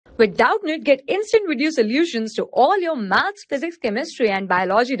With Doubtnut, get instant video solutions to all your maths, physics, chemistry, and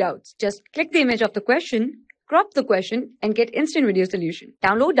biology doubts. Just click the image of the question, crop the question, and get instant video solution.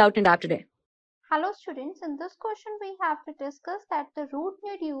 Download Doubtnut app today. Hello students, in this question we have to discuss that the root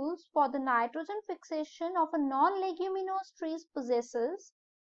nodules for the nitrogen fixation of a non-leguminous trees possesses,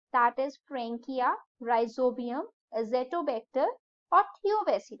 that is Frankia, Rhizobium, Azotobacter or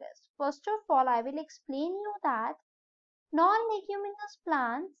Thiobacillus. First of all, I will explain you that non-leguminous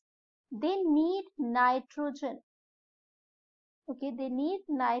plants, they need nitrogen. Okay, they need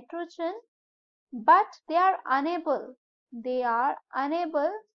nitrogen, but they are unable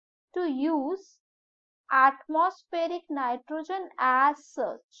to use atmospheric nitrogen as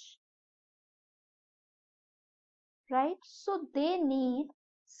such, right? So they need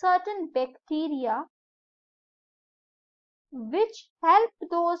certain bacteria which help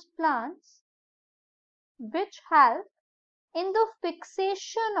those plants, which help in the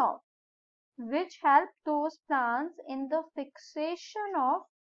fixation of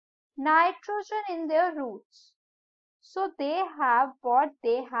nitrogen in their roots. So they have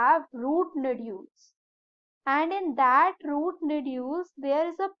root nodules, and in that root nodules there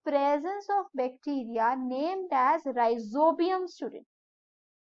is a presence of bacteria named as Rhizobium, student.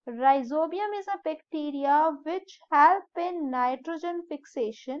 Rhizobium is a bacteria which help in nitrogen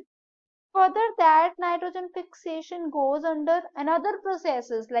fixation. Further, that nitrogen fixation goes under another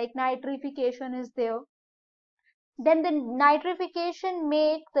processes like nitrification is there. Then the nitrification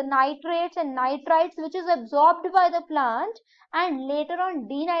make the nitrates and nitrites which is absorbed by the plant, and later on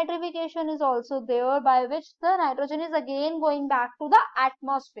denitrification is also there, by which the nitrogen is again going back to the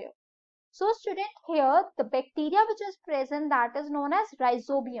atmosphere. So student, here the bacteria which is present, that is known as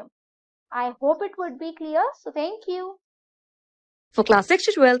Rhizobium. I hope it would be clear. So thank you. For class 6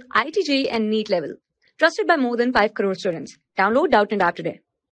 to 12, IIT JEE and NEET level. Trusted by more than 5 crore students. Download Doubtnut app today.